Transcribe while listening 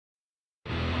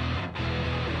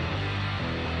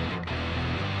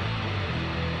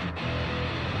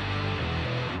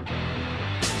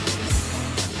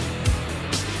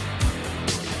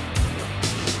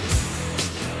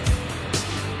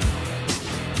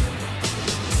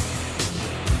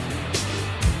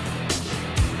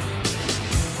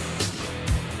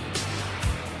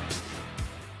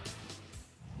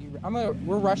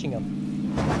We're rushing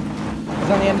him. He's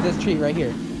on the end of this tree right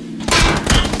here.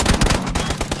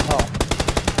 Oh.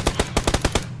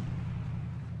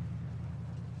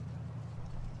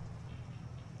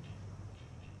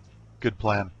 Good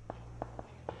plan.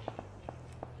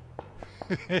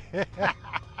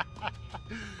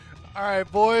 Alright,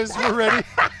 boys, we're ready.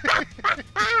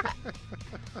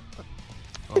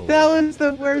 That was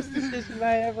the worst decision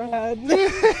I ever had.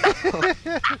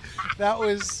 That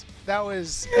was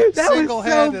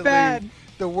single-handedly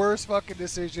the worst fucking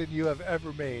decision you have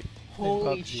ever made.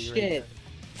 Holy shit.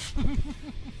 Right.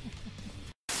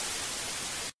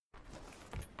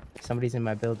 Somebody's in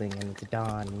my building and it's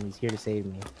Don and he's here to save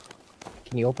me.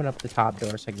 Can you open up the top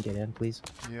door so I can get in, please?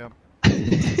 Yep.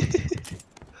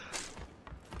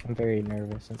 I'm very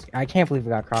nervous. I can't believe I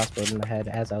got crossbowed in the head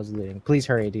as I was looting. Please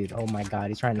hurry, dude. Oh my god,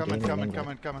 he's trying to get in. Come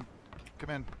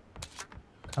in.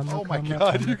 Oh my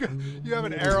god, you have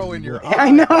an arrow in your eye.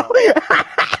 I know!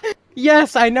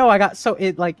 Yes, I know. I got so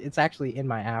it's actually in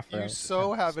my afro. You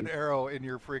so have an arrow in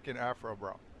your freaking afro,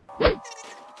 bro.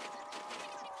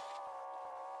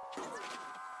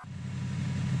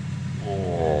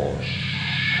 Oh shit.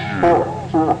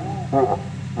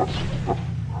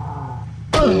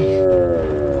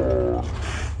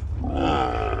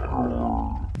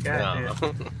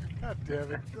 God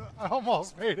damn it. I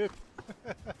almost made it.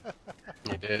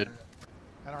 You did.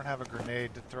 I don't have a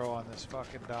grenade to throw on this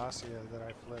fucking dossier that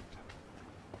I flipped.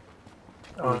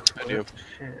 Oh, I do.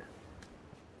 Shit.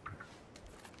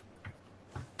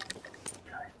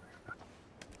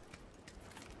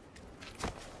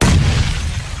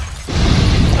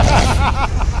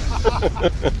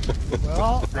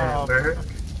 Well, I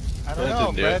don't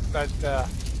know, Brett, but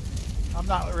I'm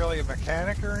not really a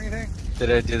mechanic or anything.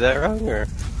 Did I do that wrong, or?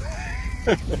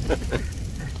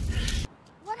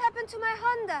 What happened to my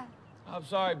Honda? I'm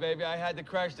sorry, baby. I had to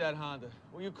crash that Honda.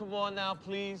 Will you come on now,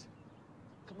 please?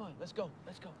 Come on, let's go.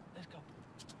 Let's go. Let's go.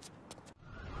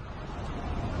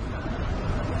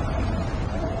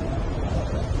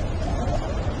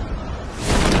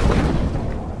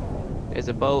 There's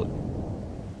a boat.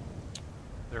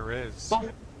 There is.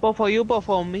 Both for you, both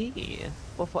for me.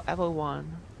 Both for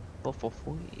everyone. Both for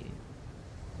free.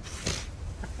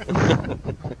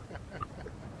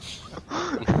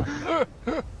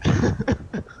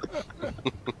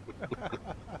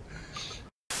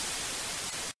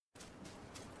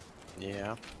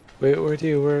 Yeah. Wait, where do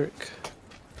you work?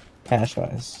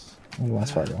 Cash-wise in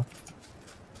West Fargo.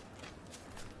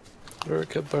 I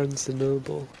work at Barnes &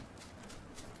 Noble.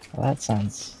 Well, that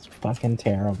sounds fucking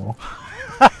terrible.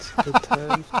 It's a good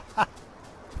time.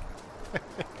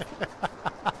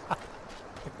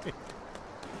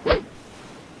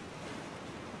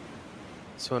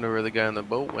 Just wonder where the guy on the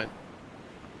boat went.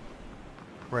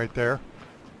 Right there.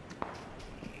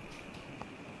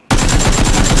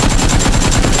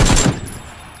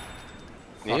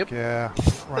 Yep. Fuck yeah.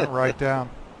 Went right down.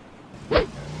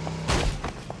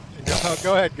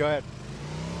 Go ahead, go ahead.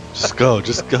 Just go,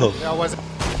 just go. That wasn't.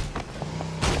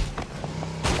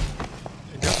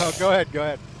 Go ahead, go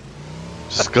ahead.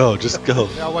 Just go, just go.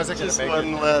 Yeah, I wasn't gonna make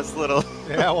one it. last little.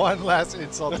 Yeah, one last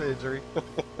insult to injury.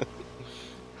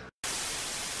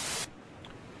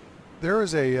 There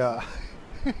is a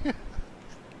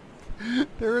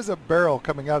there is a barrel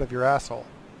coming out of your asshole.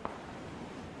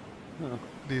 Oh.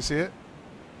 Do you see it?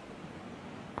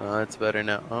 Oh, it's better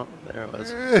now. Oh, there it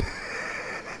was. I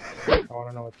want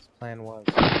to know what this plan was.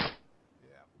 Yeah,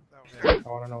 that was it. I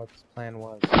want to know what this plan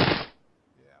was. Yeah,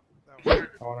 that was it.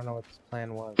 I want to know what this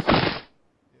plan was.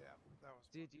 Yeah, that was.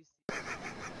 Dude, you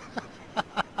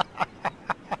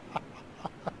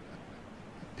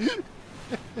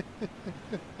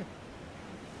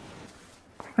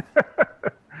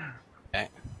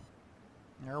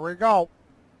There we go.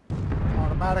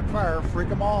 Automatic fire, freak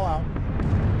them all out.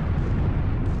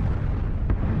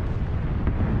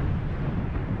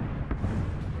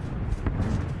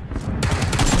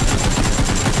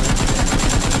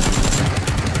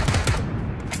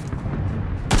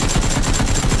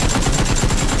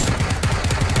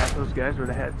 Those guys would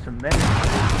have had some men.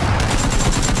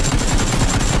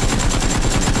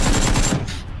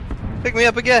 Pick me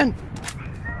up again.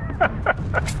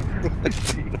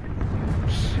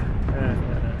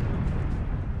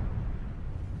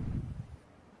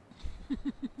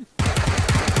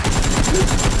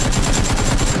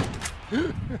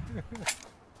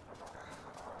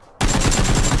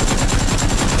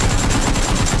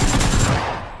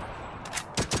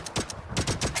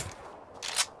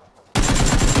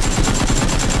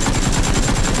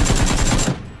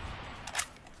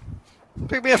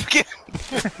 Pick me up again.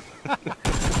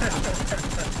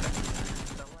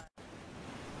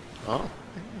 Oh.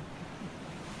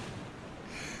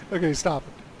 Okay, stop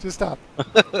it. Just stop.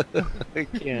 I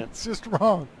can't. It's just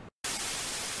wrong.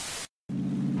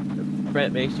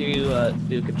 Brett, make sure you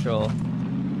do control.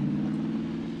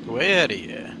 Way out of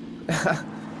here.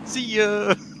 See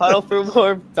ya. Huddle for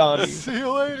more, Donnie. See you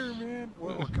later, man.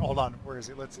 Hold on. Where is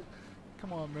he? Let's see.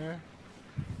 Come on, man.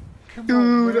 Come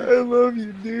Dude, on, man. I love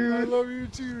you, dude. I love you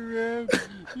too, man.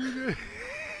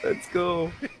 Let's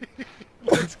go.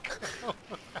 Let's go.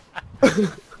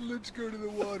 Let's go to the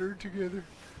water together.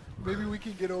 Maybe we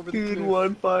can get over the cliff. Dude,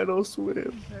 one final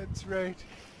swim. That's right.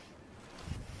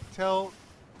 Tell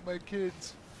my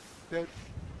kids that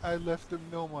I left them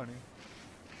no money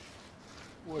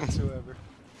whatsoever.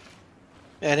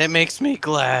 And it makes me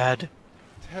glad.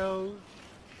 Tell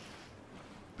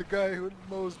the guy who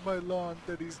mows my lawn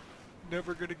that he's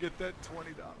never gonna get that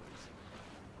 $20.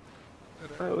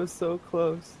 I was so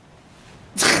close.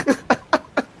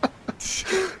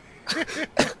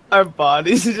 Our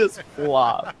bodies just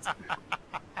flopped.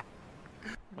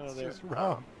 It's just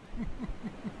wrong.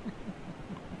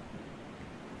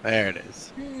 There it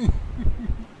is.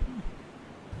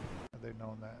 Have they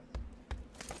known that?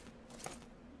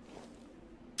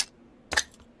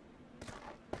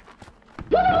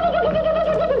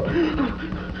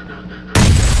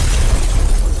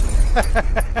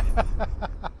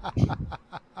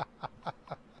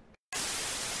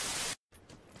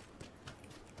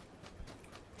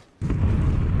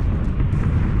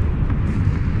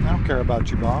 I don't care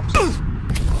about you, bombs.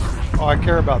 Oh, I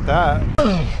care about that.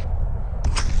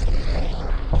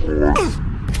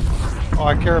 Oh,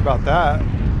 I care about that.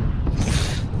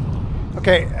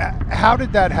 Okay, how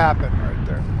did that happen right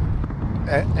there?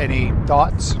 Any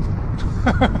thoughts?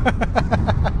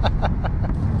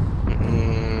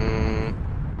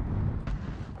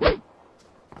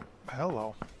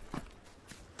 Hello.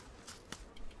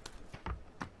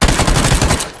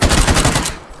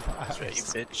 That's right, you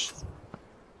bitch.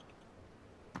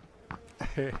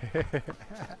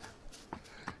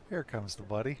 Here comes the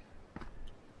buddy.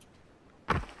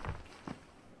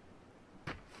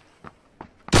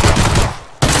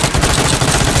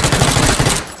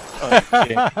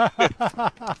 Okay.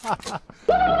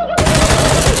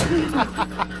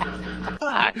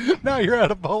 Now you're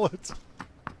out of bullets.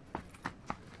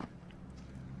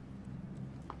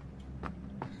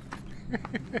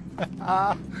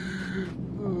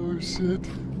 Oh shit.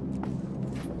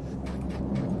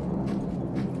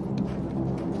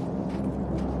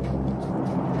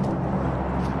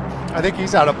 I think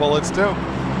he's out of bullets too.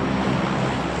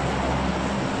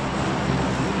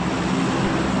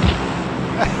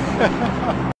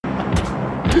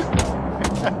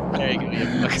 There you go, you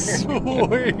fucker.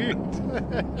 Sweet.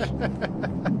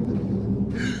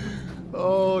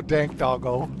 Oh, dank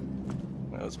doggo.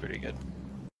 That was pretty good.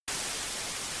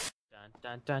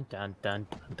 Dun dun dun dun dun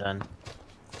dun.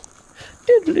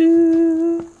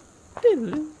 Doodaloo.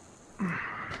 Doodaloo.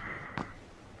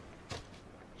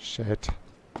 Shit.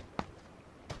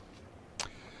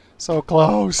 So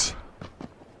close.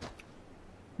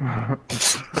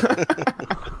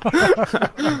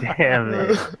 Damn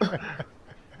it.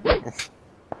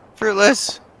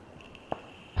 Fruitless.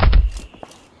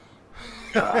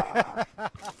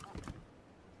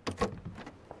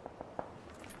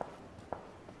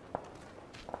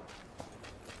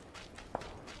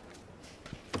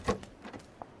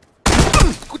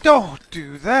 Don't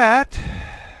do that.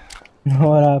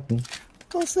 What happened?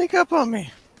 Don't sneak up on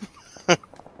me.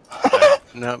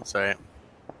 No, I'm sorry.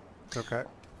 It's okay.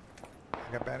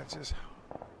 I got bandages.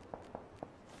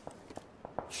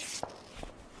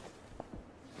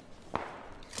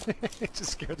 It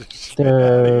just scared the shit out of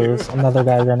There's you. another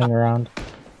guy running around.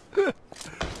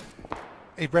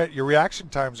 Hey Brett, your reaction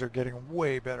times are getting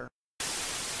way better.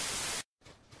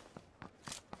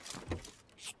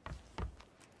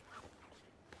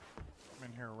 I'm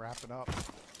in here wrapping up.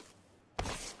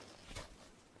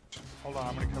 Hold on,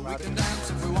 I'm gonna come out of here. Dance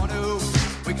if we want to,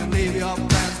 we can leave your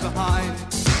friends behind.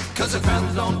 Cause if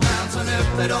friends don't dance, and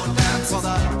if they don't dance, well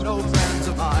they're no friends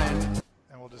of mine.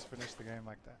 And we'll just finish the game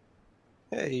like that.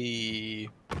 Hey.